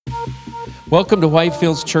Welcome to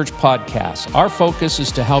Whitefields Church Podcast. Our focus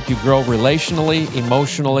is to help you grow relationally,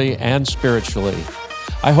 emotionally, and spiritually.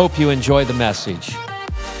 I hope you enjoy the message.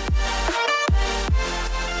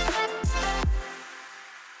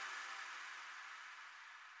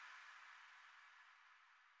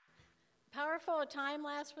 Powerful time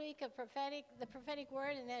last week of the prophetic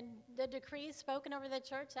word, and then the decrees spoken over the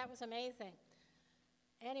church. That was amazing.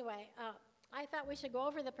 Anyway, I thought we should go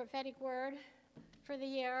over the prophetic word for the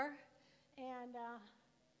year. And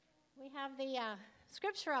we have the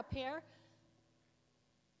scripture up here,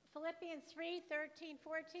 Philippians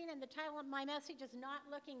 3:13-14, and the title of my message is Not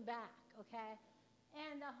Looking Back, okay?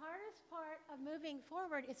 And the hardest part of moving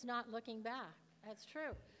forward is not looking back. That's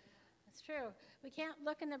true. That's true. We can't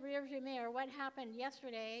look in the rearview mirror. What happened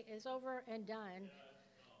yesterday is over and done.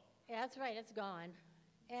 Yeah, that's right, it's gone.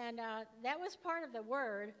 And that was part of the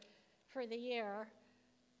word for the year.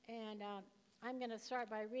 And I'm going to start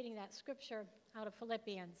by reading that scripture out of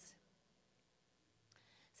Philippians.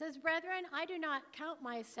 It says, "Brethren, I do not count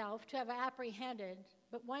myself to have apprehended,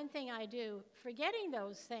 but one thing I do, forgetting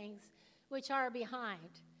those things which are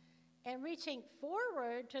behind, and reaching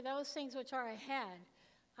forward to those things which are ahead,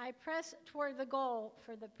 I press toward the goal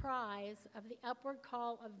for the prize of the upward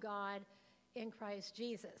call of God in Christ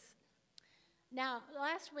Jesus." Now,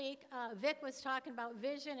 last week, Vic was talking about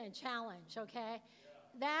vision and challenge, okay?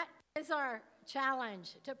 That is our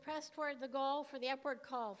challenge, to press toward the goal for the upward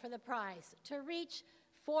call for the prize, to reach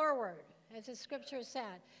forward, as the scripture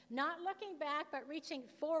said. Not looking back, but reaching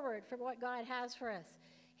forward for what God has for us.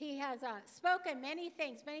 He has spoken many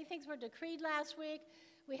things. Many things were decreed last week.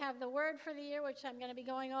 We have the word for the year, which I'm going to be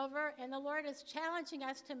going over, and the Lord is challenging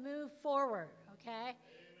us to move forward, okay? Amen.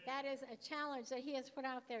 That is a challenge that he has put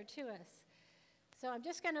out there to us. So I'm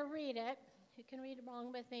just going to read it. You can read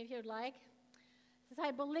along with me if you'd like. It says,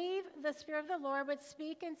 "I believe the Spirit of the Lord would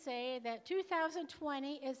speak and say that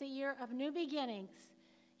 2020 is a year of new beginnings.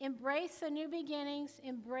 Embrace the new beginnings.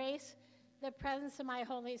 Embrace the presence of my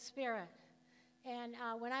Holy Spirit." And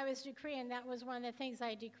when I was decreeing, that was one of the things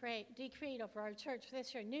I decreed over our church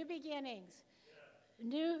this year. New beginnings.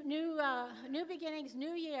 Yeah. New beginnings,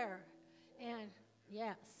 new year. And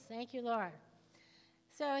yes, thank you, Lord.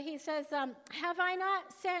 So he says, "Have I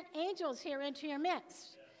not sent angels here into your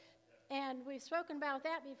midst?" And we've spoken about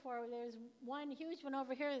that before. There's one huge one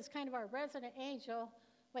over here that's kind of our resident angel.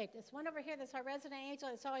 Wait, this one over here that's our resident angel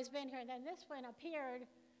that's always been here. And then this one appeared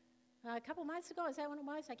a couple months ago. Is that when it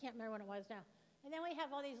was? I can't remember when it was now. And then we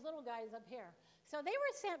have all these little guys up here. So they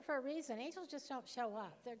were sent for a reason. Angels just don't show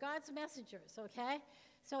up. They're God's messengers, okay?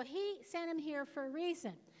 So he sent them here for a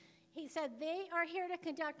reason. He said, they are here to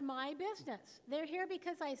conduct my business. They're here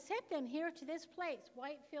because I sent them here to this place,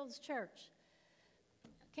 Whitefields Church.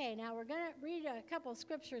 Okay, now we're going to read a couple of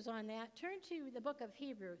scriptures on that. Turn to the book of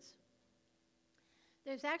Hebrews.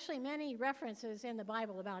 There's actually many references in the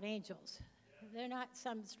Bible about angels. They're not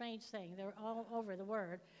some strange thing. They're all over the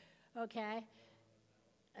Word, okay?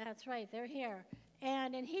 That's right, they're here.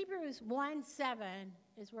 And in Hebrews 1:7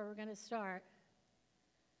 is where we're going to start.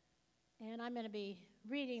 And I'm going to be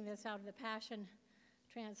reading this out of the Passion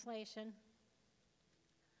Translation.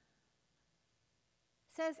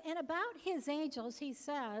 It says, "And about his angels, he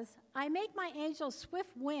says, I make my angels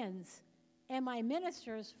swift winds and my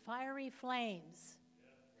ministers fiery flames."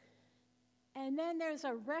 Yeah. And then there's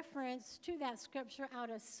a reference to that scripture out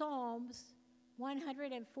of Psalms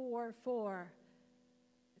 104:4.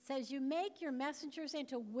 It says, "You make your messengers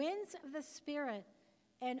into winds of the Spirit,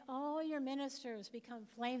 and all your ministers become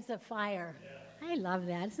flames of fire." Yeah. I love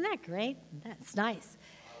that. Isn't that great? That's nice.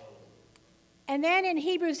 And then in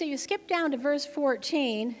Hebrews, so you skip down to verse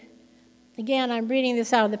 14. Again, I'm reading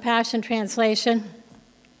this out of the Passion Translation.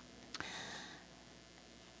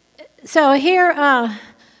 So here,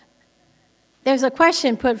 there's a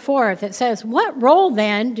question put forth that says, what role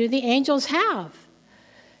then do the angels have?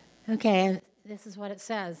 Okay, and this is what it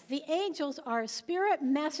says. The angels are spirit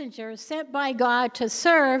messengers sent by God to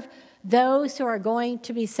serve those who are going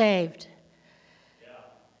to be saved.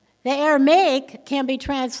 The Aramaic can be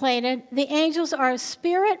translated, the angels are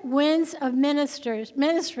spirit winds of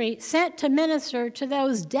ministry sent to minister to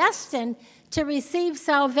those destined to receive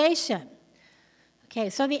salvation.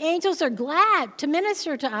 Okay, so the angels are glad to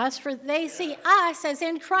minister to us, for they see us as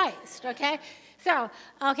in Christ, okay? So,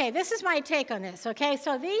 okay, this is my take on this, okay?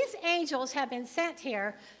 So these angels have been sent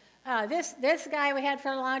here. This guy we had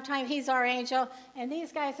for a long time, he's our angel, and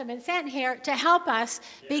these guys have been sent here to help us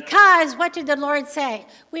because what did the Lord say?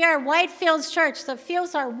 We are Whitefields Church. The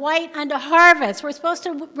fields are white unto harvest. We're supposed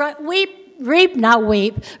to reap, not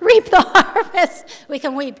weep, reap the harvest. We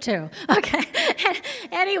can weep too. Okay.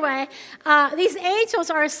 Anyway, these angels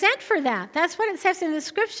are sent for that. That's what it says in the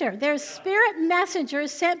scripture. They're spirit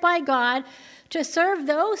messengers sent by God to serve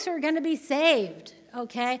those who are going to be saved.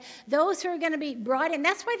 Okay, those who are going to be brought in.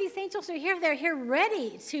 That's why these angels are here. They're here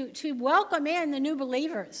ready to welcome in the new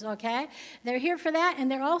believers. Okay, they're here for that, and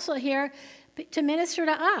they're also here to minister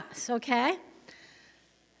to us. Okay,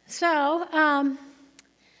 so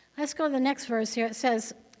let's go to the next verse here. It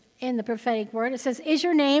says in the prophetic word, it says, "Is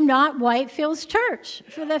your name not Whitefields Church?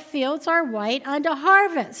 For the fields are white unto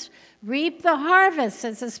harvest. Reap the harvest,"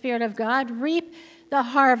 says the Spirit of God. Reap the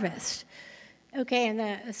harvest. Okay, and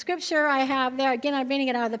the scripture I have there, again, I'm reading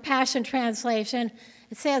it out of the Passion Translation.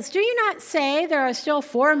 It says, "Do you not say there are still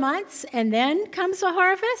 4 months, and then comes the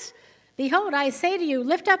harvest? Behold, I say to you,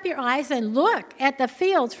 lift up your eyes and look at the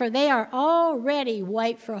fields, for they are already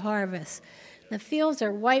white for harvest." The fields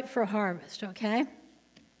are white for harvest, okay?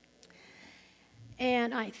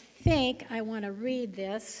 And I think I want to read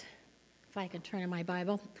this, if I can turn in my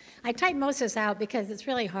Bible. I typed most of this out because it's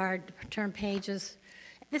really hard to turn pages.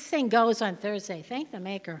 This thing goes on Thursday. Thank the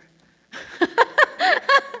maker.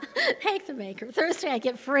 Thank the maker. Thursday I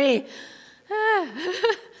get free.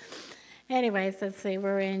 Anyways, let's see.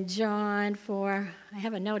 We're in John 4. I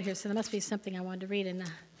have a note here, so there must be something I wanted to read in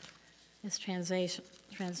this translation.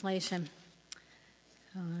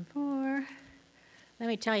 John 4. Let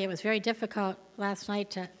me tell you, it was very difficult last night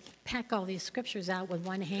to pack all these scriptures out with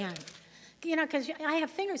one hand. You know, because I have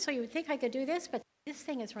fingers, so you would think I could do this, but this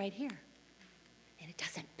thing is right here. And it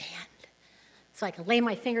doesn't bend. So I can lay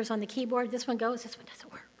my fingers on the keyboard. This one goes, this one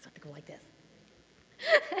doesn't work. So I have to go like this.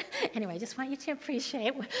 Anyway, I just want you to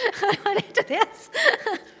appreciate what I went into this.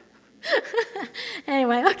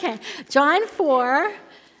 Anyway, okay. John 4.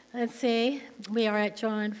 Let's see. We are at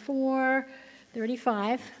John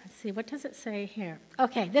 4:35. Let's see. What does it say here?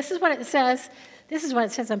 Okay, this is what it says. This is what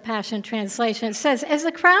it says in Passion Translation. It says, "As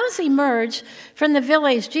the crowds emerged from the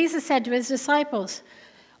village, Jesus said to his disciples,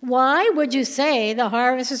 'Why would you say the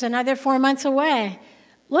harvest is another 4 months away?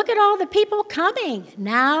 Look at all the people coming.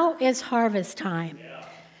 Now is harvest time.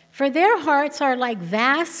 For their hearts are like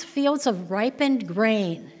vast fields of ripened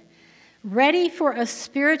grain, ready for a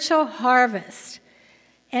spiritual harvest.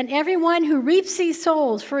 And everyone who reaps these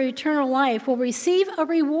souls for eternal life will receive a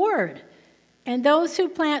reward. And those who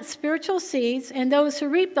plant spiritual seeds and those who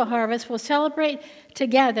reap the harvest will celebrate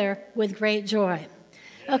together with great joy.'"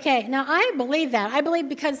 Okay, now I believe that. I believe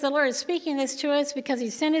because the Lord is speaking this to us, because he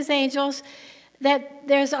sent his angels, that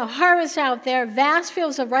there's a harvest out there, vast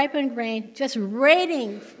fields of ripened grain, just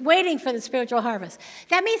waiting for the spiritual harvest.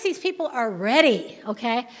 That means these people are ready,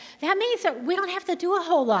 okay? That means that we don't have to do a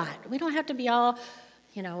whole lot. We don't have to be all,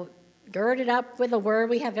 girded up with the word.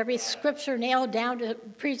 We have every scripture nailed down to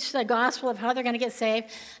preach the gospel of how they're going to get saved.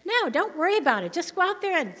 No, don't worry about it. Just go out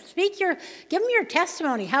there and give them your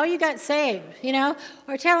testimony, how you got saved,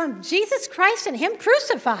 or tell them Jesus Christ and him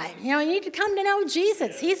crucified. You need to come to know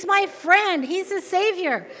Jesus. He's my friend. He's the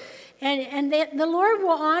Savior. And the Lord will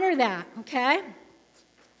honor that, okay?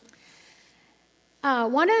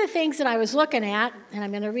 One of the things that I was looking at, and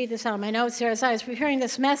I'm going to read this out of my notes here, as I was preparing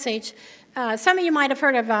this message, some of you might have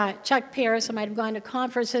heard of Chuck Pierce. I might have gone to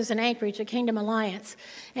conferences in Anchorage at Kingdom Alliance.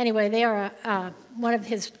 Anyway, they are one of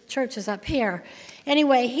his churches up here.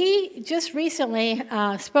 Anyway, he just recently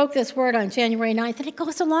spoke this word on January 9th, and it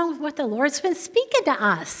goes along with what the Lord's been speaking to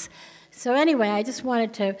us. So anyway, I just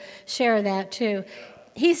wanted to share that too.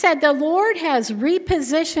 He said, "The Lord has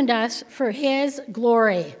repositioned us for his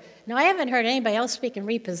glory." Now, I haven't heard anybody else speak in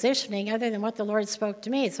repositioning other than what the Lord spoke to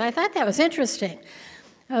me, so I thought that was interesting.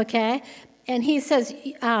 Okay, and he says,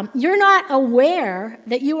 "You're not aware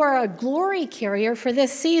that you are a glory carrier for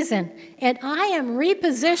this season, and I am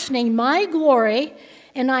repositioning my glory,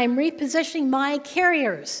 and I'm repositioning my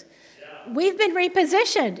carriers." Yeah. We've been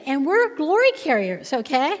repositioned, and we're glory carriers,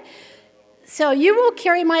 okay? So you will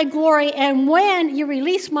carry my glory, and when you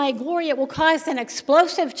release my glory, it will cause an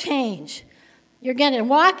explosive change. You're going to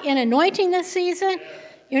walk in anointing this season.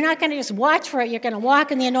 You're not going to just watch for it. You're going to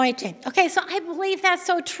walk in the anointing. Okay, so I believe that's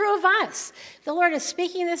so true of us. The Lord is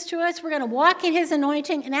speaking this to us. We're going to walk in his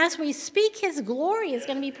anointing, and as we speak, his glory is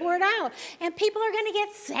going to be poured out, and people are going to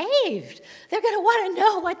get saved. They're going to want to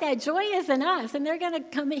know what that joy is in us, and they're going to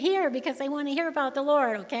come here because they want to hear about the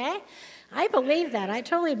Lord, okay? I believe that. I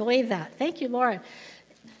totally believe that. Thank you, Lord.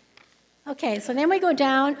 Okay, so then we go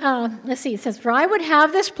down. Let's see. It says, "For I would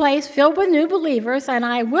have this place filled with new believers, and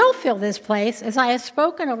I will fill this place as I have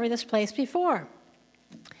spoken over this place before.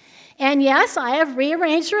 And yes, I have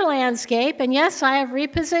rearranged your landscape, and yes, I have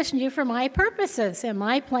repositioned you for my purposes and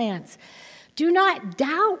my plans. Do not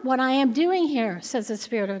doubt what I am doing here, says the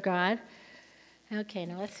Spirit of God. Okay,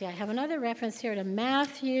 now let's see. I have another reference here to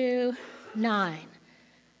Matthew 9.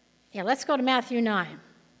 Yeah, let's go to Matthew 9.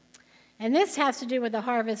 And this has to do with the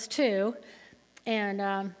harvest too.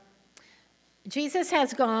 And Jesus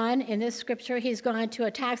has gone, in this scripture, he's gone to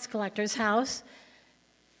a tax collector's house.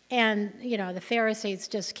 And, the Pharisees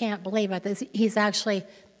just can't believe it. He's actually,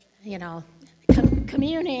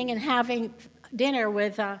 communing and having dinner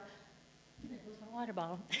with, there's my water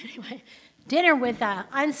bottle. Anyway, dinner with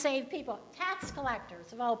unsaved people, tax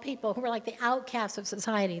collectors of all people who were like the outcasts of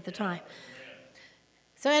society at the time.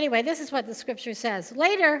 So anyway, this is what the scripture says.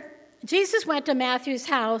 Later, Jesus went to Matthew's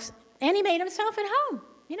house, and he made himself at home.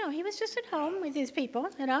 He was just at home with these people,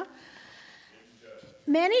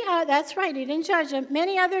 That's right, he didn't judge them.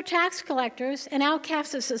 Many other tax collectors and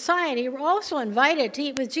outcasts of society were also invited to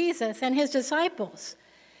eat with Jesus and his disciples.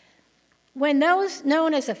 When those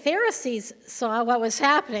known as the Pharisees saw what was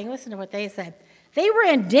happening, listen to what they said. They were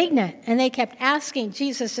indignant, and they kept asking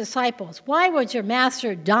Jesus' disciples, why would your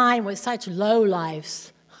master dine with such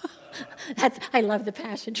lowlifes? I love the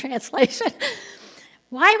Passion Translation.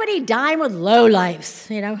 Why would he dine with lowlifes?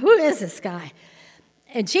 Who is this guy?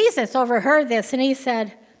 And Jesus overheard this, and he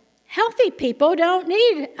said, healthy people don't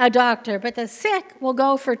need a doctor, but the sick will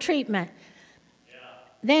go for treatment. Yeah.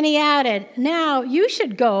 Then he added, now you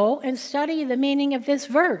should go and study the meaning of this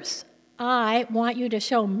verse. I want you to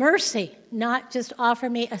show mercy, not just offer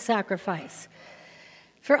me a sacrifice.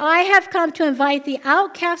 For I have come to invite the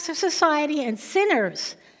outcasts of society and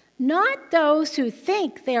sinners, not those who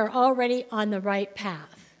think they are already on the right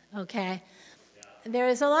path, okay?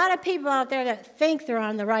 There's a lot of people out there that think they're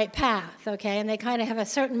on the right path, okay, and they kind of have a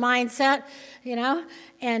certain mindset,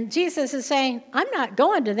 and Jesus is saying, I'm not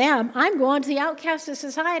going to them. I'm going to the outcasts of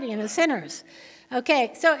society and the sinners,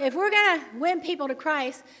 okay? So if we're going to win people to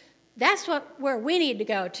Christ, that's where we need to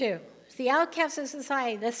go to. It's the outcasts of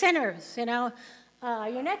society, the sinners,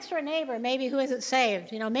 your next door neighbor, maybe who isn't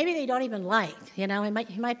saved, maybe they don't even like, he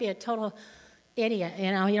might be a total idiot,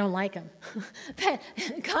 you don't like him. But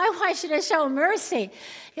God wants you to show mercy,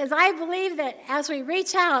 because I believe that as we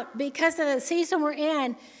reach out, because of the season we're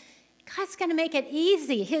in, God's going to make it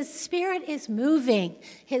easy. His Spirit is moving.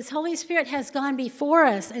 His Holy Spirit has gone before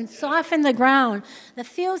us and softened the ground. The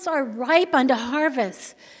fields are ripe unto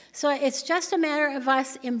harvest. So it's just a matter of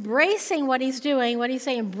us embracing what he's doing, what he's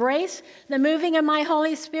saying, embrace the moving of my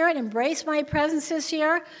Holy Spirit, embrace my presence this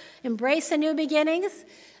year, embrace the new beginnings.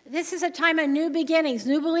 This is a time of new beginnings,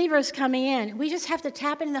 new believers coming in. We just have to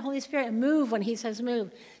tap into the Holy Spirit and move when he says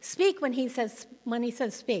move. Speak when he says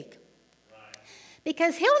speak. Right.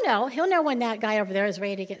 Because he'll know when that guy over there is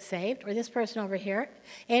ready to get saved, or this person over here.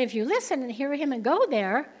 And if you listen and hear him and go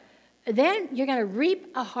there, then you're going to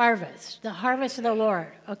reap a harvest, the harvest of the Lord,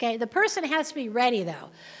 okay? The person has to be ready, though.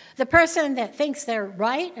 The person that thinks they're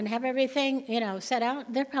right and have everything, set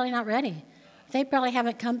out, they're probably not ready. They probably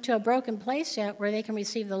haven't come to a broken place yet where they can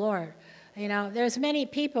receive the Lord. There's many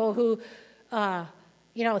people who,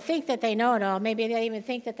 think that they know it all. Maybe they even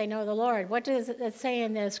think that they know the Lord. What does it say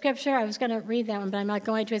in the scripture? I was going to read that one, but I'm not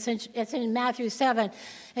going to. It's in Matthew 7,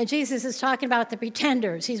 and Jesus is talking about the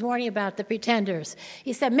pretenders. He's warning about the pretenders.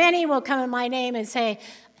 He said, many will come in my name and say,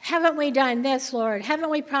 haven't we done this, Lord? Haven't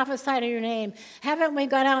we prophesied in your name? Haven't we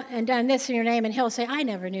gone out and done this in your name? And he'll say, I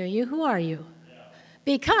never knew you. Who are you?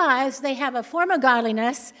 Because they have a form of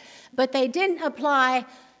godliness, but they didn't apply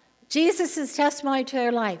Jesus' testimony to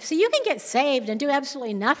their life. So you can get saved and do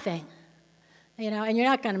absolutely nothing, and you're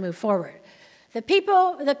not going to move forward. The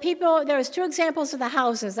people, there was two examples of the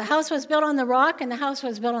houses. The house was built on the rock, and the house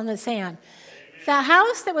was built on the sand. The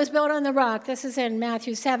house that was built on the rock, this is in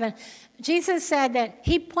Matthew 7, Jesus said that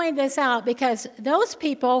he pointed this out because those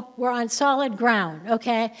people were on solid ground,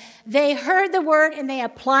 okay? They heard the word and they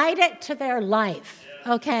applied it to their life,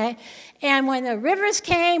 okay? And when the rivers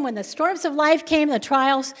came, when the storms of life came, the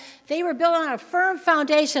trials, they were built on a firm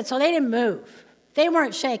foundation, so they didn't move. They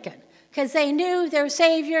weren't shaken because they knew their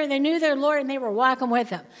Savior, they knew their Lord, and they were walking with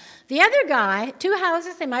him. The other guy, two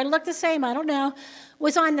houses, they might look the same, I don't know,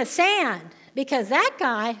 was on the sand. Because that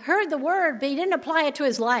guy heard the word, but he didn't apply it to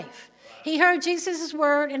his life. He heard Jesus'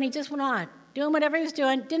 word, and he just went on, doing whatever he was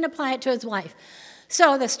doing, didn't apply it to his life.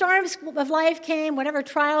 So the storms of life came, whatever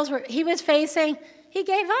trials he was facing, he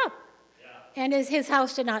gave up. Yeah. And his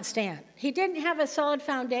house did not stand. He didn't have a solid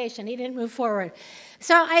foundation. He didn't move forward.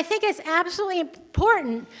 So I think it's absolutely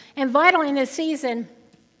important and vital in this season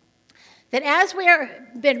that as we are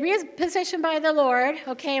been repositioned by the Lord,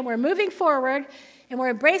 okay, and we're moving forward, and we're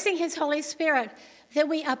embracing his Holy Spirit, that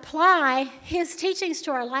we apply his teachings to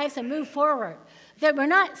our lives and move forward. that we're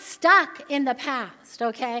not stuck in the past,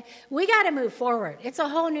 okay? We got to move forward. It's a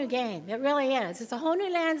whole new game. It really is. It's a whole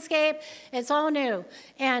new landscape. It's all new.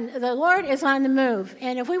 And the Lord is on the move.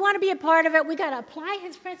 And if we want to be a part of it, we got to apply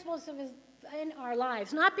his principles in our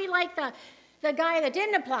lives, not be like the guy that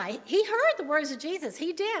didn't apply. He heard the words of Jesus.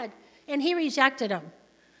 He did, and he rejected them.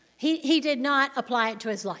 He did not apply it to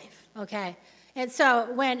his life, okay? And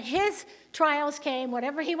so when his trials came,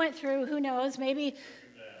 whatever he went through, who knows, maybe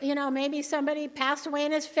somebody passed away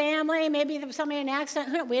in his family, maybe there was somebody in an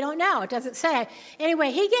accident, we don't know, it doesn't say.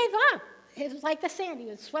 Anyway, he gave up. It was like the sand, he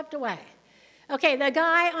was swept away. Okay, the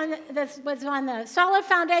guy was on the solid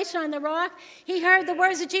foundation on the rock. He heard the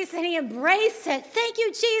words of Jesus and he embraced it. Thank you,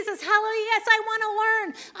 Jesus. Hallelujah. Yes, I want to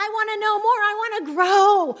learn. I want to know more. I want to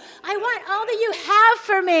grow. I want all that you have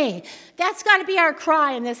for me. That's got to be our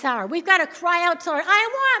cry in this hour. We've got to cry out to the Lord. I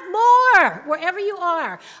want more wherever you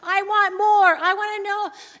are. I want more. I want to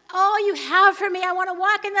know all you have for me. I want to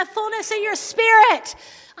walk in the fullness of your spirit.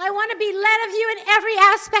 I want to be led of you in every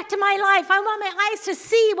aspect of my life. I want my eyes to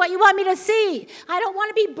see what you want me to see. I don't want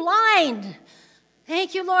to be blind.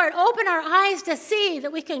 Thank you, Lord. Open our eyes to see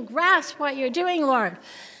that we can grasp what you're doing, Lord.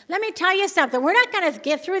 Let me tell you something. We're not going to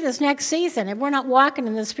get through this next season if we're not walking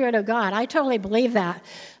in the Spirit of God. I totally believe that.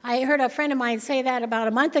 I heard a friend of mine say that about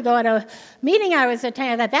a month ago at a meeting I was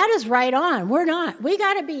attending. That is right on. We're not. We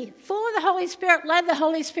got to be full of the Holy Spirit, led the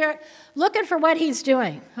Holy Spirit, looking for what he's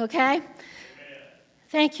doing, okay?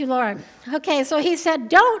 Thank you, Lord. Okay, so he said,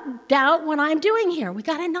 don't doubt what I'm doing here. We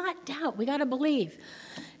got to not doubt. We got to believe.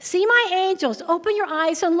 See my angels. Open your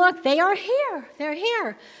eyes and look. They are here. They're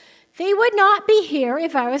here. They would not be here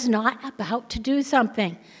if I was not about to do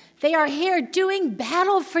something. They are here doing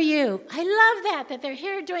battle for you. I love that they're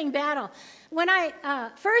here doing battle. When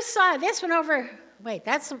I first saw this one over... Wait,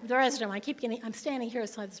 that's the rest of them. I'm standing here,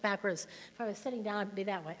 so it's backwards. If I was sitting down, it'd be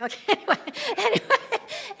that way. Okay,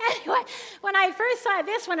 anyway, when I first saw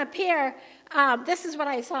this one appear, this is what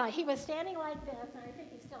I saw. He was standing like this, and I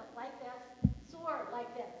think he's still like this, sword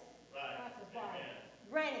like this, across his body,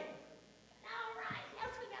 ready. All right,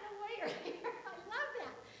 yes, we got a warrior here. I love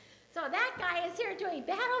that. So that guy is here doing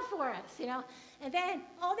battle for us, And then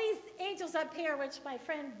all these angels up here, which my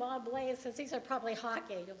friend Bob Blaze says these are probably hawk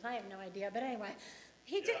angels. I have no idea. But anyway,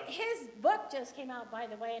 his book just came out, by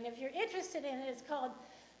the way. And if you're interested in it, it's called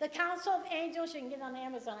The Council of Angels. You can get it on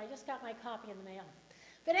Amazon. I just got my copy in the mail.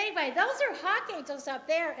 But anyway, those are hawk angels up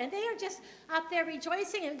there. And they are just up there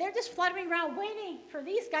rejoicing. And they're just fluttering around waiting for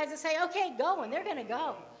these guys to say, okay, go. And they're going to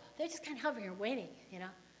go. They're just kind of hovering here waiting,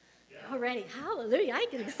 Already. Hallelujah. I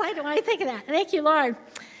get excited when I think of that. Thank you, Lord.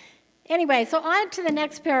 Anyway, so on to the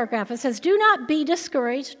next paragraph. It says, do not be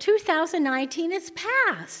discouraged. 2019 is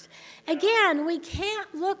past. Again, we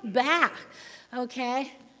can't look back,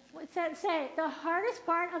 okay? What's that say? The hardest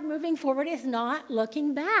part of moving forward is not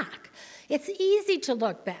looking back. It's easy to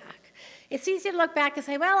look back. It's easy to look back and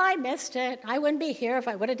say, well, I missed it. I wouldn't be here if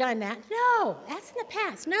I would have done that. No, that's in the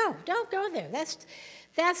past. No, don't go there. That's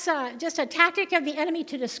just a tactic of the enemy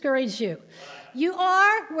to discourage you. You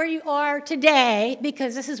are where you are today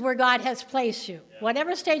because this is where God has placed you.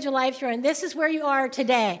 Whatever stage of life you're in, this is where you are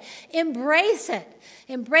today. Embrace it.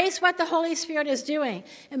 Embrace what the Holy Spirit is doing.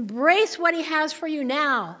 Embrace what he has for you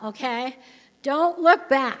now, okay? Don't look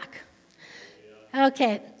back.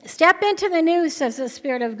 Okay, step into the new, says the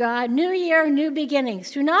Spirit of God. New year, new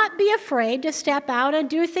beginnings. Do not be afraid to step out and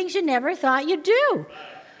do things you never thought you'd do.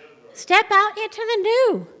 Step out into the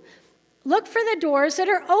new. Look for the doors that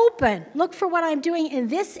are open. Look for what I'm doing in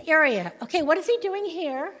this area. Okay, what is he doing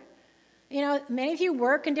here? Many of you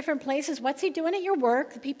work in different places. What's he doing at your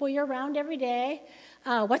work, the people you're around every day?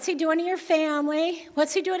 What's he doing in your family?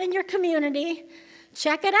 What's he doing in your community?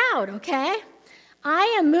 Check it out, okay?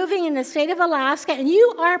 I am moving in the state of Alaska, and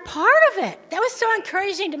you are part of it. That was so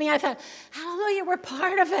encouraging to me. I thought, hallelujah, we're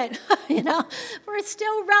part of it. We're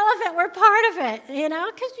still relevant. We're part of it,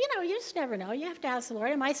 because, you just never know. You have to ask the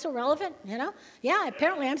Lord, am I still relevant? Yeah,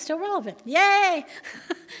 apparently I'm still relevant. Yay!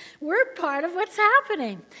 We're part of what's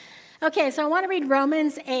happening. Okay, so I want to read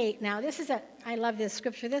Romans 8. Now, I love this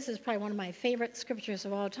scripture. This is probably one of my favorite scriptures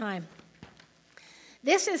of all time.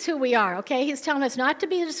 This is who we are, okay? He's telling us not to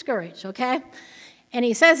be discouraged, okay? And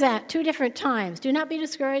he says that 2 different times. Do not be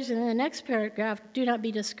discouraged. And in the next paragraph, do not be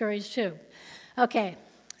discouraged too. Okay,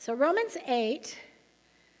 so Romans 8,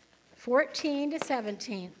 14 to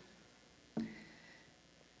 17.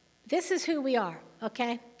 This is who we are,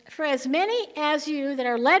 okay? For as many as you that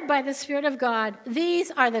are led by the Spirit of God,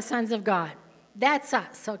 these are the sons of God. That's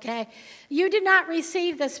us, okay? You did not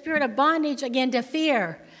receive the spirit of bondage again to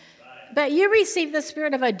fear, but you received the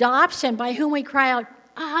spirit of adoption by whom we cry out,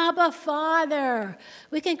 Abba, Father.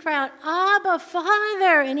 We can cry out, Abba,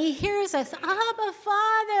 Father, and he hears us. Abba,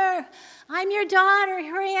 Father, I'm your daughter.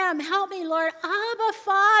 Here I am. Help me, Lord. Abba,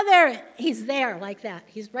 Father. He's there like that.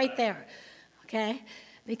 He's right there, okay?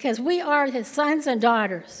 Because we are his sons and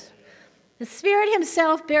daughters. The Spirit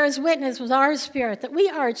himself bears witness with our spirit that we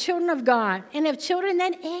are children of God. And if children,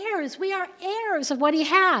 then heirs. We are heirs of what he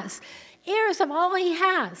has. Heirs of all he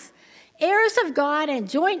has. Heirs of God and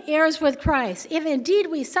joint heirs with Christ. If indeed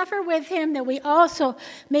we suffer with him, that we also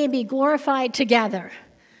may be glorified together.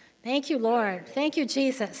 Thank you, Lord. Thank you,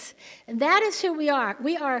 Jesus. And that is who we are.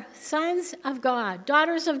 We are sons of God,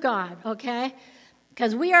 daughters of God, okay?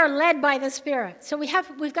 Because we are led by the Spirit. So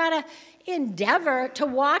we've got to endeavor to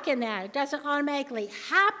walk in that. It doesn't automatically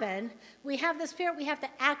happen. We have the Spirit, we have to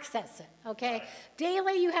access it, okay?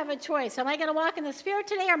 Daily you have a choice. Am I going to walk in the Spirit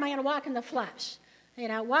today or am I going to walk in the flesh? You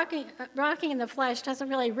know, walking in the flesh doesn't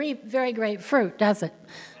really reap very great fruit, does it?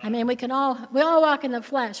 I mean, we all walk in the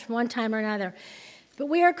flesh from one time or another. But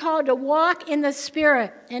we are called to walk in the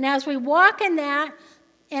Spirit. And as we walk in that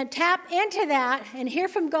and tap into that and hear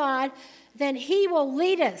from God, then he will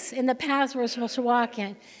lead us in the paths we're supposed to walk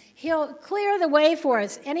in. He'll clear the way for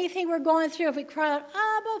us. Anything we're going through, if we cry out,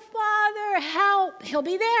 Abba, Father, help, he'll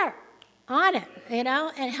be there on it, you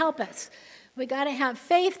know, and help us. We got to have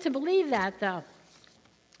faith to believe that, though.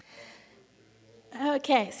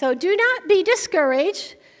 Okay, so do not be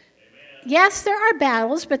discouraged. Yes, there are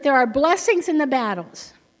battles, but there are blessings in the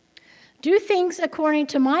battles. Do things according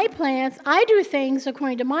to my plans. I do things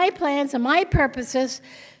according to my plans and my purposes,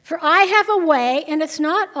 for I have a way, and it's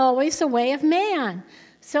not always the way of man.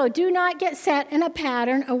 So do not get set in a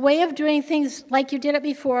pattern, a way of doing things like you did it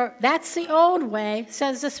before. That's the old way,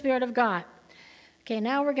 says the Spirit of God. Okay,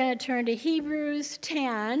 now we're going to turn to Hebrews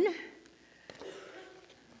 10,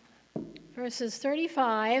 verses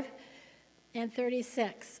 35 and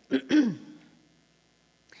 36. And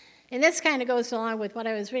this kind of goes along with what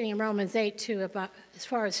I was reading in Romans 8, too, about as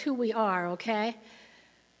far as who we are, okay?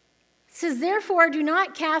 It says, therefore, do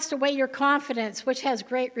not cast away your confidence, which has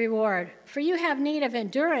great reward. For you have need of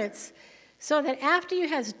endurance, so that after you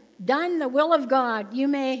have done the will of God, you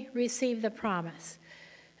may receive the promise.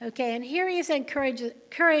 Okay, and here he's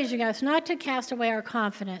encouraging us not to cast away our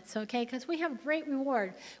confidence, okay, because we have great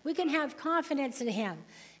reward. We can have confidence in him.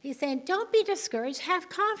 He's saying, don't be discouraged, have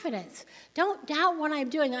confidence. Don't doubt what I'm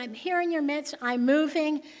doing. I'm here in your midst, I'm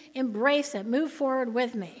moving, embrace it, move forward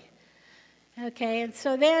with me. Okay, and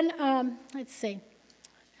so then, let's see.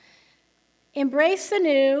 Embrace the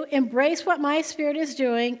new, embrace what my Spirit is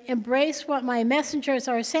doing, embrace what my messengers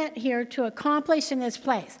are sent here to accomplish in this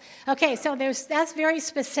place. Okay, so that's very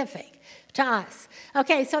specific to us.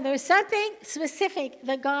 Okay, so there's something specific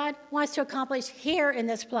that God wants to accomplish here in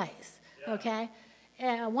this place. Okay?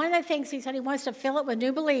 One of the things he said, he wants to fill it with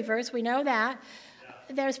new believers. We know that.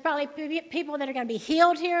 There's probably people that are going to be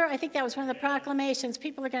healed here. I think that was one of the proclamations.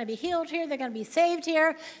 People are going to be healed here. They're going to be saved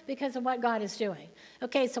here because of what God is doing.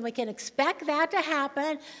 Okay, so we can expect that to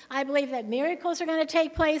happen. I believe that miracles are going to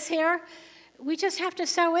take place here. We just have to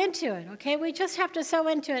sow into it, okay? We just have to sow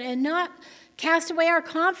into it and not cast away our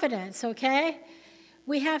confidence, okay?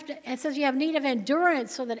 It says you have need of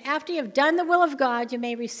endurance so that after you've done the will of God, you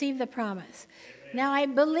may receive the promise. Now, I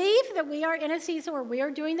believe that we are in a season where we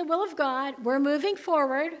are doing the will of God. We're moving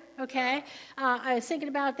forward, okay? I was thinking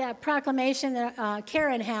about that proclamation that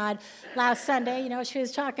Karen had last Sunday. You know, she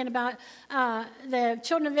was talking about the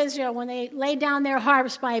children of Israel when they laid down their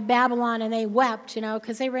harps by Babylon and they wept, you know,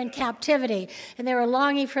 because they were in captivity and they were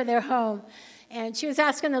longing for their home. And she was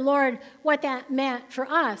asking the Lord what that meant for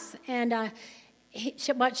us. And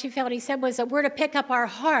what she felt he said was that we're to pick up our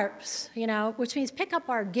harps, you know, which means pick up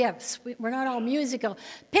our gifts. We're not all musical.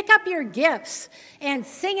 Pick up your gifts and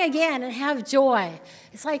sing again and have joy.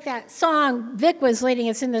 It's like that song Vic was leading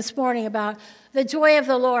us in this morning about the joy of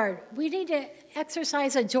the Lord. We need to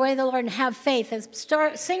exercise the joy of the Lord and have faith and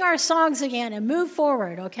sing our songs again and move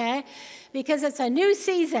forward, okay? Because it's a new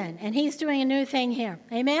season and he's doing a new thing here.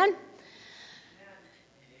 Amen?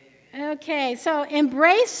 Okay, so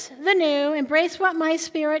embrace the new, embrace what my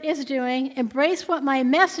Spirit is doing, embrace what my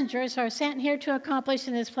messengers are sent here to accomplish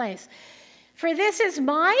in this place. For this is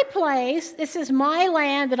my place, this is my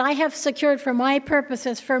land that I have secured for my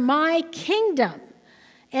purposes, for my kingdom,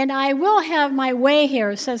 and I will have my way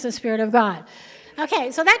here, says the Spirit of God. Okay,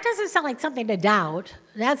 so that doesn't sound like something to doubt.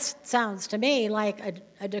 That sounds to me like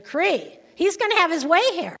a decree. He's going to have his way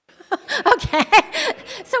here. Okay,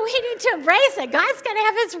 so we need to embrace it. God's going to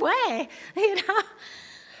have his way, you know.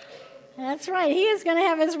 That's right, he is going to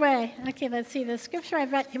have his way. Okay, let's see. The scripture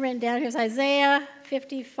I've written down here is Isaiah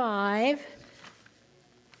 55,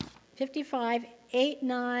 8,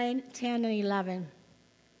 9, 10, and 11.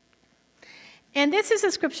 And this is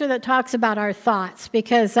a scripture that talks about our thoughts,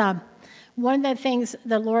 because one of the things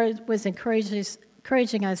the Lord was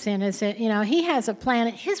encouraging us in is that, he has a plan.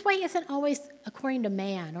 His way isn't always according to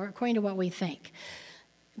man or according to what we think.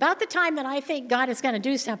 About the time that I think God is going to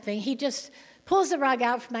do something, he just pulls the rug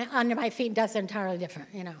out from under my feet and does it entirely different,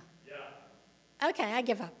 Yeah. Okay, I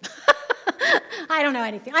give up. I don't know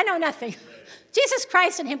anything. I know nothing. Jesus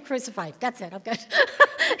Christ and him crucified. That's it. I'm good.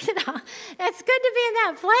 It's good to be in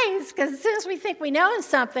that place, because as soon as we think we know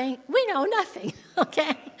something, we know nothing.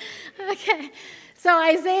 Okay. So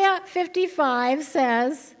Isaiah 55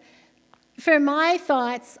 says, "For my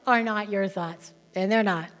thoughts are not your thoughts," and they're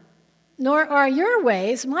not. "Nor are your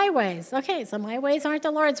ways my ways." Okay, so my ways aren't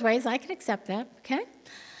the Lord's ways. I can accept that. Okay.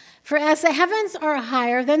 "For as the heavens are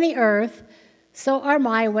higher than the earth, so are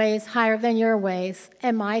my ways higher than your ways,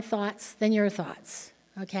 and my thoughts than your thoughts."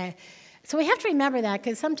 Okay? So we have to remember that,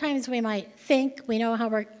 because sometimes we might think we know how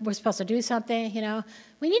we're supposed to do something,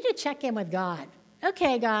 We need to check in with God.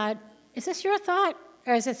 Okay, God, is this your thought,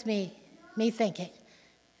 or is this me thinking?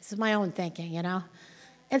 This is my own thinking,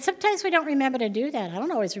 And sometimes we don't remember to do that. I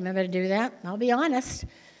don't always remember to do that, I'll be honest.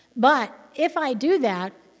 But if I do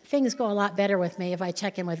that, things go a lot better with me if I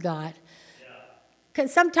check in with God.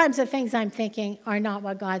 Because sometimes the things I'm thinking are not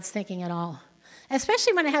what God's thinking at all,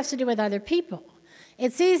 especially when it has to do with other people.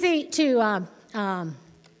 It's easy to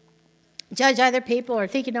judge other people or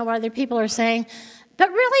think you know what other people are saying, but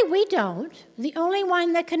really we don't. The only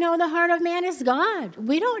one that can know the heart of man is God.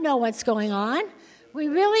 We don't know what's going on. We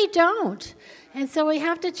really don't. And so we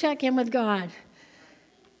have to check in with God.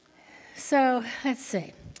 So let's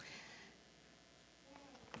see.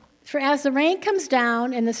 "For as the rain comes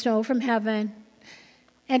down and the snow from heaven,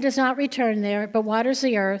 and does not return there, but waters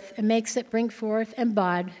the earth and makes it bring forth and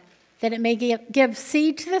bud, that it may give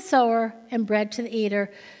seed to the sower and bread to the eater,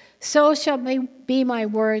 so shall be my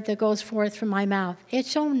word that goes forth from my mouth. It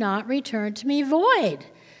shall not return to me void."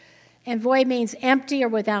 And void means empty or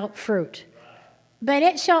without fruit. "But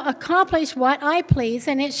it shall accomplish what I please,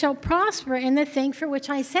 and it shall prosper in the thing for which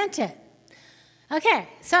I sent it." Okay,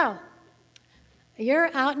 so you're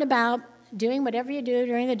out and about doing whatever you do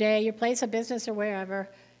during the day, your place of business or wherever,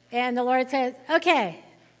 and the Lord says, "Okay,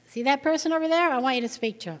 see that person over there? I want you to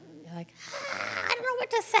speak to him." You're like, "I don't know what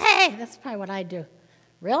to say." That's probably what I do.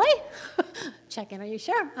 "Really?" Check in, are you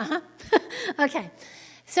sure? Okay,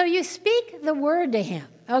 so you speak the word to him,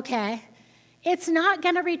 okay? It's not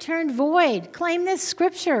going to return void. Claim this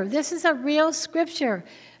scripture. This is a real scripture.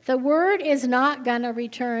 The word is not going to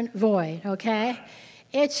return void, okay?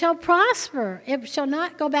 It shall prosper. It shall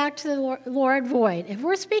not go back to the Lord void. If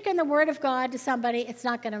we're speaking the word of God to somebody, it's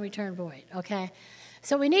not going to return void, okay?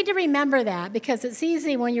 So we need to remember that, because it's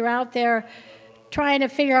easy when you're out there trying to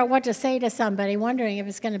figure out what to say to somebody, wondering if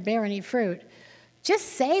it's going to bear any fruit. Just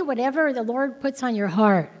say whatever the Lord puts on your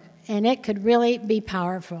heart, and it could really be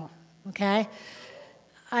powerful, okay?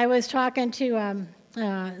 I was talking to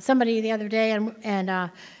somebody the other day, and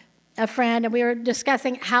a friend, and we were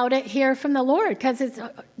discussing how to hear from the Lord, because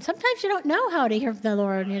sometimes you don't know how to hear from the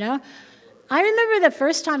Lord, I remember the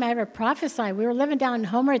first time I ever prophesied. We were living down in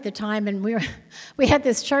Homer at the time, and we had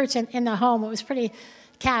this church in the home. It was pretty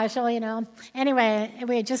casual, Anyway,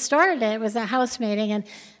 we had just started it. It was a house meeting,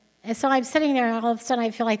 and so I'm sitting there, and all of a sudden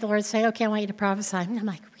I feel like the Lord saying, "Okay, I want you to prophesy." And I'm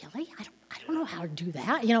like, "Really? I don't know how to do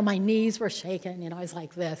that." My knees were shaking, I was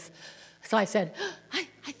like this. So I said,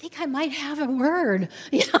 I think I might have a word,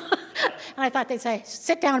 And I thought they'd say,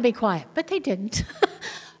 "Sit down and be quiet." But they didn't.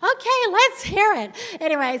 Okay, let's hear it.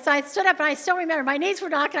 Anyway, so I stood up, and I still remember my knees were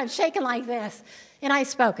knocking, I'm shaking like this. And I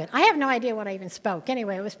spoke it. I have no idea what I even spoke.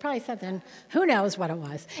 Anyway, it was probably something, who knows what it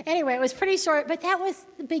was. Anyway, it was pretty short, but that was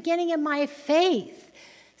the beginning of my faith.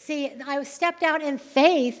 See, I stepped out in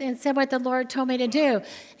faith and said what the Lord told me to do.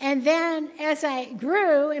 And then as I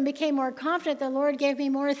grew and became more confident, the Lord gave me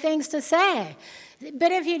more things to say.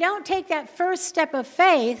 But if you don't take that first step of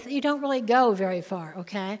faith, you don't really go very far,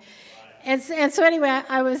 okay? And so anyway,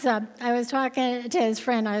 I was talking to his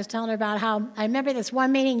friend. I was telling her about how I remember this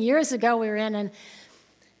one meeting years ago we were in, and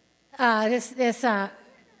this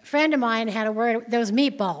friend of mine had a word. There was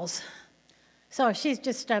meatballs. So she's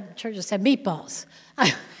just church just said meatballs.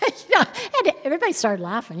 And everybody started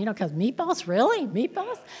laughing, because meatballs, really?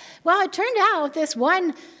 Meatballs? Well, it turned out this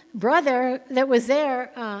one brother that was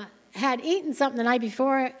there had eaten something the night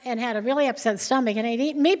before and had a really upset stomach, and he'd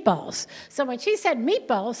eaten meatballs. So when she said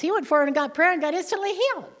meatballs, he went forward and got prayer and got instantly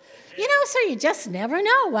healed. So you just never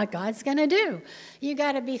know what God's going to do. You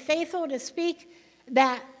got to be faithful to speak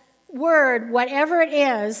that word, whatever it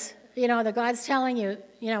is, that God's telling you,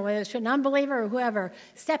 whether it's an unbeliever or whoever,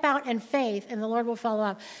 step out in faith and the Lord will follow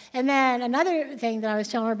up. And then another thing that I was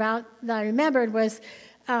telling her about that I remembered was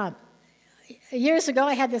years ago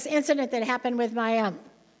I had this incident that happened with my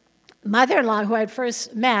mother-in-law who I'd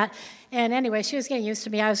first met. And anyway, she was getting used to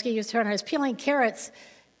me. I was getting used to her, and I was peeling carrots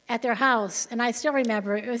at their house, and I still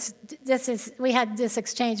remember we had this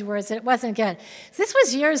exchange of words, and it wasn't good. So this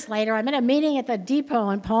was years later. I'm at a meeting at the depot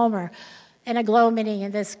in Palmer, in a Glow meeting,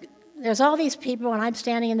 and there's all these people, and I'm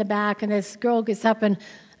standing in the back, and this girl gets up and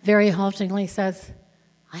very haltingly says,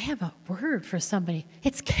 "I have a word for somebody.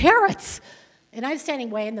 It's carrots." And I'm standing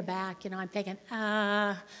way in the back, I'm thinking,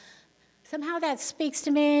 somehow that speaks to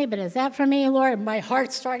me, but is that for me, Lord? And my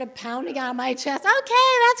heart started pounding on my chest. Okay,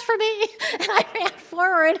 that's for me. And I ran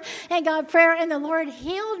forward and got prayer, and the Lord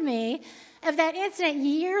healed me of that incident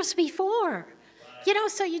years before.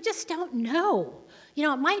 So you just don't know.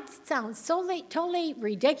 It might sound totally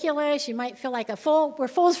ridiculous. You might feel like a fool. We're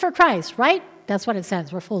fools for Christ, right? That's what it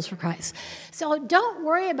says. We're fools for Christ. So don't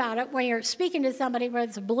worry about it when you're speaking to somebody, whether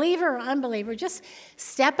it's a believer or unbeliever. Just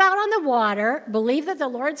step out on the water, believe that the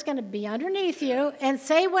Lord's going to be underneath you, and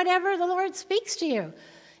say whatever the Lord speaks to you.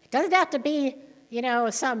 It doesn't have to be,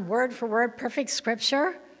 some word-for-word perfect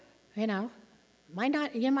scripture. You might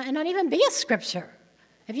not even be a scripture.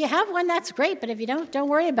 If you have one, that's great, but if you don't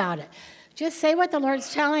worry about it. Just say what the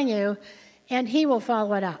Lord's telling you, and He will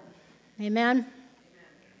follow it up. Amen?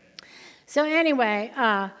 So anyway,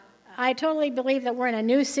 I totally believe that we're in a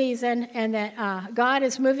new season and that God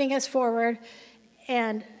is moving us forward,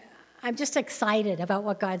 and I'm just excited about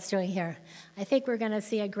what God's doing here. I think we're going to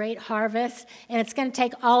see a great harvest, and it's going to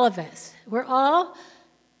take all of us. We're all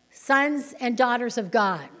sons and daughters of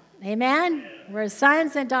God. Amen? We're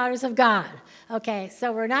sons and daughters of God. Okay,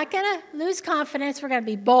 so we're not going to lose confidence. We're going to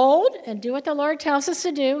be bold and do what the Lord tells us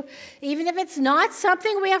to do, even if it's not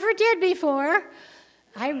something we ever did before.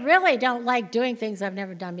 I really don't like doing things I've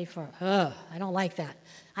never done before. I don't like that.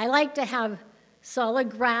 I like to have solid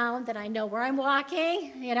ground that I know where I'm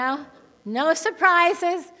walking, no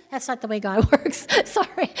surprises. That's not the way God works.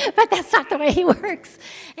 Sorry, but that's not the way He works.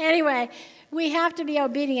 Anyway, we have to be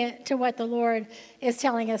obedient to what the Lord is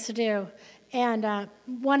telling us to do. And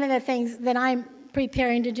one of the things that I'm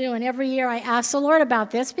preparing to do, and every year I ask the Lord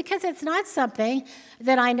about this because it's not something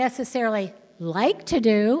that I necessarily like to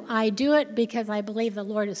do. I do it because I believe the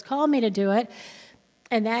Lord has called me to do it,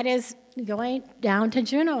 and that is going down to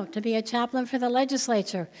Juneau to be a chaplain for the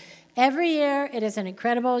legislature. Every year it is an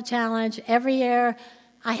incredible challenge. Every year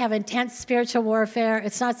I have intense spiritual warfare.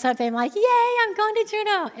 It's not something like, yay, I'm going to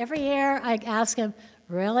Juneau. Every year I ask Him,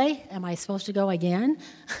 really? Am I supposed to go again?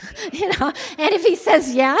 And if He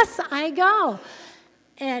says yes, I go.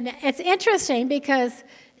 And it's interesting because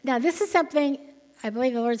now this is something I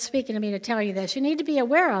believe the Lord's speaking to me to tell you this. You need to be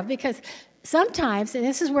aware of because sometimes, and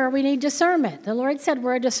this is where we need discernment. The Lord said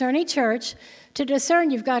we're a discerning church. To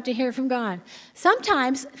discern, you've got to hear from God.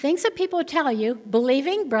 Sometimes things that people tell you,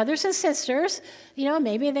 believing brothers and sisters,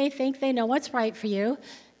 maybe they think they know what's right for you.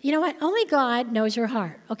 You know what? Only God knows your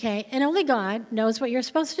heart, okay? And only God knows what you're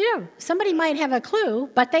supposed to do. Somebody might have a clue,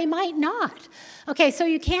 but they might not. Okay, so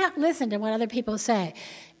you can't listen to what other people say.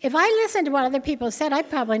 If I listened to what other people said, I'd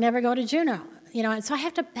probably never go to Juneau, and so I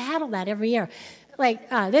have to battle that every year. Like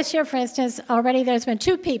this year, for instance, already there's been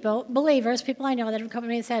 2 people, believers, people I know that have come to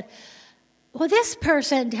me and said, well, this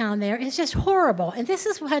person down there is just horrible, and this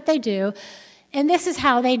is what they do, and this is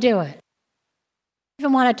how they do it. I don't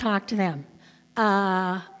even want to talk to them.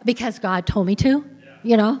 Because God told me to,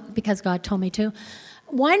 because God told me to.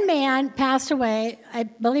 One man passed away, I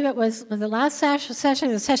believe it was the last session,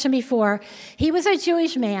 the session before. He was a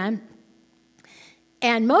Jewish man,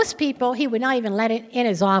 and most people, he would not even let it in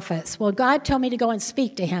his office. Well, God told me to go and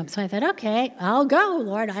speak to him. So I thought, okay, I'll go,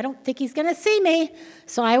 Lord. I don't think He's going to see me.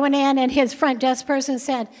 So I went in, and his front desk person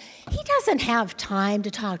said, he doesn't have time to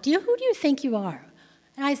talk to you. Who do you think you are?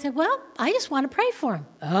 And I said, well, I just want to pray for him.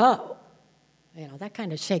 Oh. That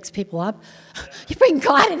kind of shakes people up. You bring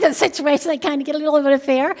God into the situation, they kind of get a little bit of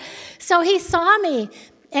fear. So he saw me,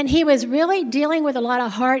 and he was really dealing with a lot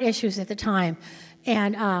of heart issues at the time.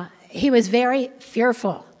 And he was very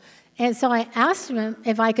fearful. And so I asked him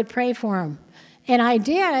if I could pray for him. And I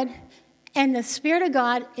did. And the Spirit of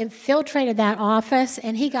God infiltrated that office,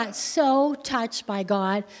 and he got so touched by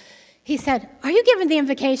God. He said, are you giving the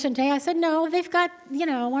invocation today? I said, no, they've got,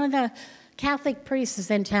 one of the Catholic priest is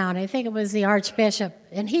in town. I think it was the Archbishop.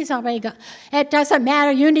 And he's already got, it doesn't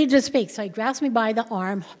matter, you need to speak. So he grabs me by the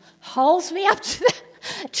arm, hauls me up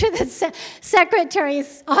to the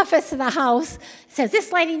secretary's office of the house, says,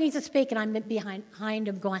 this lady needs to speak. And I'm behind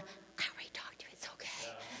him going, I already talked to you, it's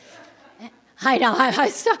okay. I know. I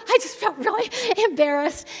just felt really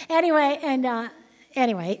embarrassed.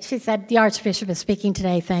 Anyway, she said, the Archbishop is speaking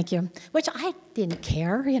today, thank you, which I didn't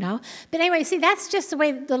care, But anyway, see, that's just the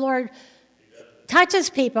way the Lord touches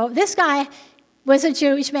people. This guy was a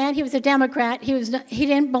Jewish man. He was a Democrat. He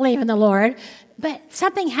didn't believe in the Lord. But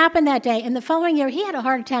something happened that day. And the following year, he had a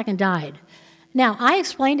heart attack and died. Now, I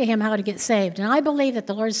explained to him how to get saved, and I believe that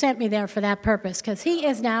the Lord sent me there for that purpose because he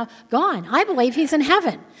is now gone. I believe he's in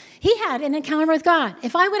heaven. He had an encounter with God.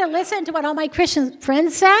 If I would have listened to what all my Christian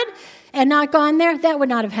friends said and not gone there, that would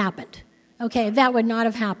not have happened. Okay, that would not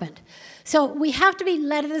have happened. So we have to be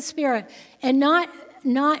led of the Spirit and not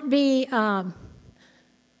be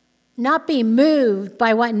moved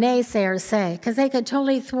by what naysayers say because they could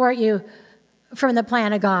totally thwart you from the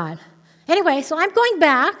plan of God. Anyway, so I'm going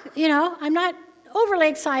back, I'm not overly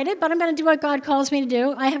excited, but I'm going to do what God calls me to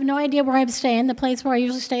do. I have no idea where I'm staying. The place where I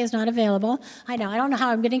usually stay is not available. I don't know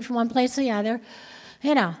how I'm getting from one place to the other.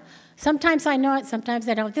 Sometimes I know it, sometimes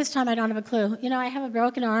I don't. This time I don't have a clue. I have a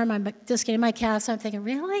broken arm. I'm just getting my cast. I'm thinking,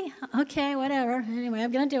 really? Okay, whatever. Anyway,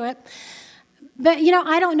 I'm going to do it. But,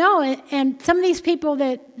 I don't know. And some of these people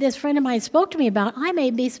that this friend of mine spoke to me about, I may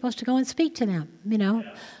be supposed to go and speak to them,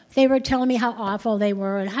 They were telling me how awful they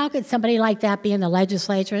were, and how could somebody like that be in the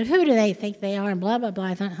legislature, and who do they think they are, and blah, blah, blah.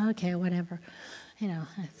 I thought, okay, whatever.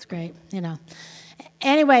 That's great,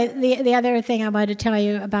 Anyway, the other thing I wanted to tell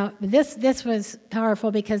you about, this was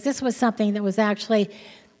powerful because this was something that was actually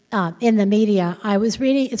in the media. I was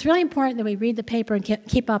reading, it's really important that we read the paper and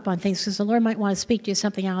keep up on things because the Lord might want to speak to you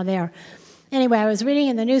something out of there. Anyway, I was reading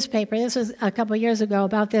in the newspaper, this was a couple of years ago,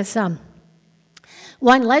 about this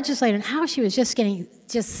one legislator and how she was just getting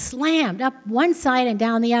slammed up one side and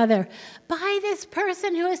down the other by this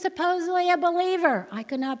person who is supposedly a believer. I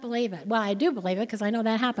could not believe it. Well, I do believe it because I know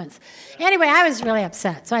that happens. Anyway, I was really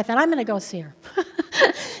upset, so I thought, I'm going to go see her.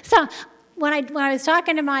 So when I was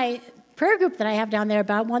talking to my prayer group that I have down there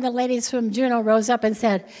about, one of the ladies from Juneau rose up and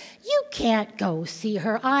said, you can't go see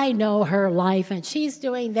her. I know her life, and she's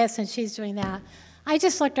doing this and she's doing that. I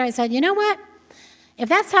just looked at her and said, you know what? If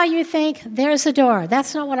that's how you think, there's the door.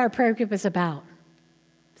 That's not what our prayer group is about.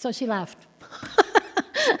 So she left.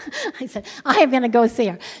 I said, I am going to go see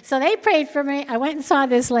her. So they prayed for me. I went and saw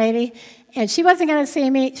this lady, and she wasn't going to see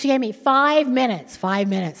me. She gave me 5 minutes. 5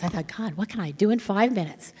 minutes. I thought, God, what can I do in 5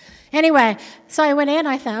 minutes? Anyway, so I went in.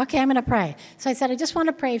 I thought, okay, I'm going to pray. So I said, I just want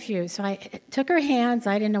to pray for you. So I took her hands.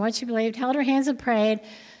 I didn't know what she believed. Held her hands and prayed.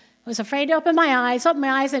 I was afraid to opened my eyes,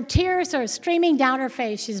 and tears are streaming down her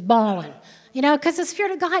face. She's bawling. Because the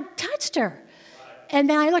Spirit of God touched her. And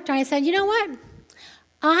then I looked at her and I said, you know what?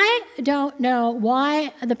 I don't know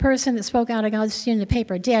why the person that spoke out against you in the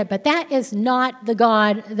paper did, but that is not the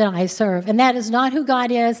God that I serve. And that is not who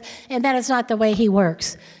God is, and that is not the way he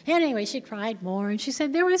works. Anyway, she cried more, and she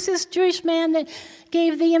said, there was this Jewish man that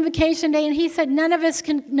gave the invocation day, and he said, none of us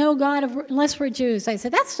can know God unless we're Jews. I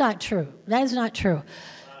said, that's not true. That is not true.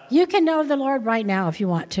 You can know the Lord right now if you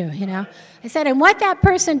want to, I said, and what that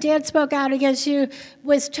person did, spoke out against you,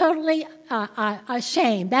 was totally a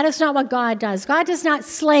shame. That is not what God does. God does not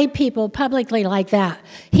slay people publicly like that.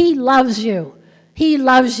 He loves you. He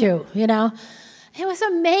loves you, It was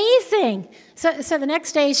amazing. So the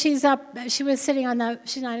next day, she's up. She was sitting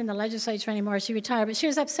she's not in the legislature anymore. She retired, but she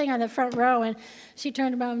was up sitting on the front row, and she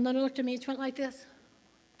turned around and looked at me and went like this.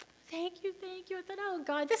 Thank you. I thought, oh,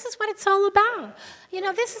 God, this is what it's all about.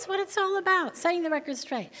 This is what it's all about, setting the record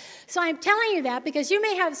straight. So I'm telling you that because you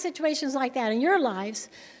may have situations like that in your lives.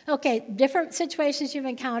 Okay, different situations you've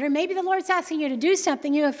encountered. Maybe the Lord's asking you to do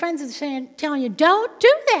something. You have friends that are telling you, don't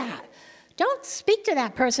do that. Don't speak to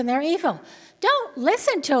that person. They're evil. Don't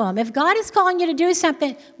listen to them. If God is calling you to do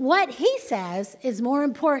something, what he says is more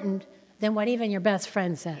important than what even your best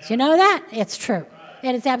friend says. You know that? It's true.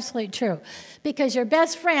 It is absolutely true. Because your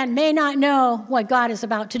best friend may not know what God is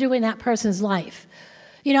about to do in that person's life.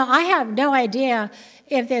 I have no idea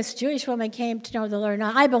if this Jewish woman came to know the Lord or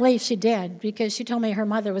not. I believe she did because she told me her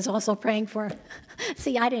mother was also praying for her.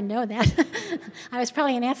 See, I didn't know that. I was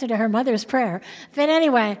probably an answer to her mother's prayer. But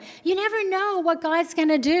anyway, you never know what God's going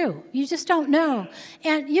to do. You just don't know.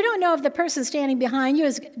 And you don't know if the person standing beside you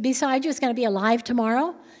is going to be alive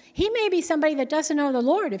tomorrow. He may be somebody that doesn't know the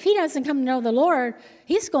Lord. If he doesn't come to know the Lord,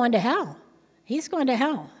 he's going to hell. He's going to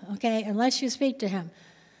hell, okay, unless you speak to him.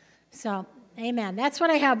 So, amen. That's what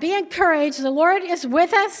I have. Be encouraged. The Lord is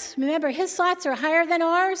with us. Remember, his thoughts are higher than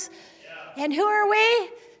ours. Yeah. And who are we?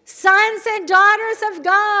 Sons and daughters of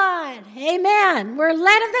God. Amen. We're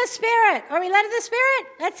led of the Spirit. Are we led of the Spirit?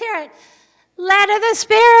 Let's hear it. Led of the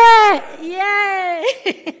Spirit.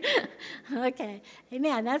 Yay. Okay.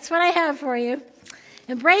 Amen. That's what I have for you.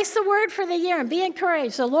 Embrace the word for the year and be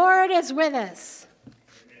encouraged. The Lord is with us.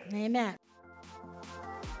 Amen.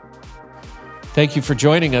 Thank you for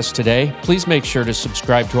joining us today. Please make sure to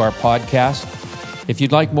subscribe to our podcast. If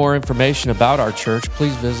you'd like more information about our church,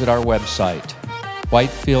 please visit our website,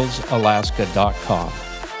 whitefieldsalaska.com.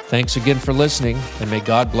 Thanks again for listening, and may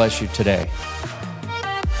God bless you today.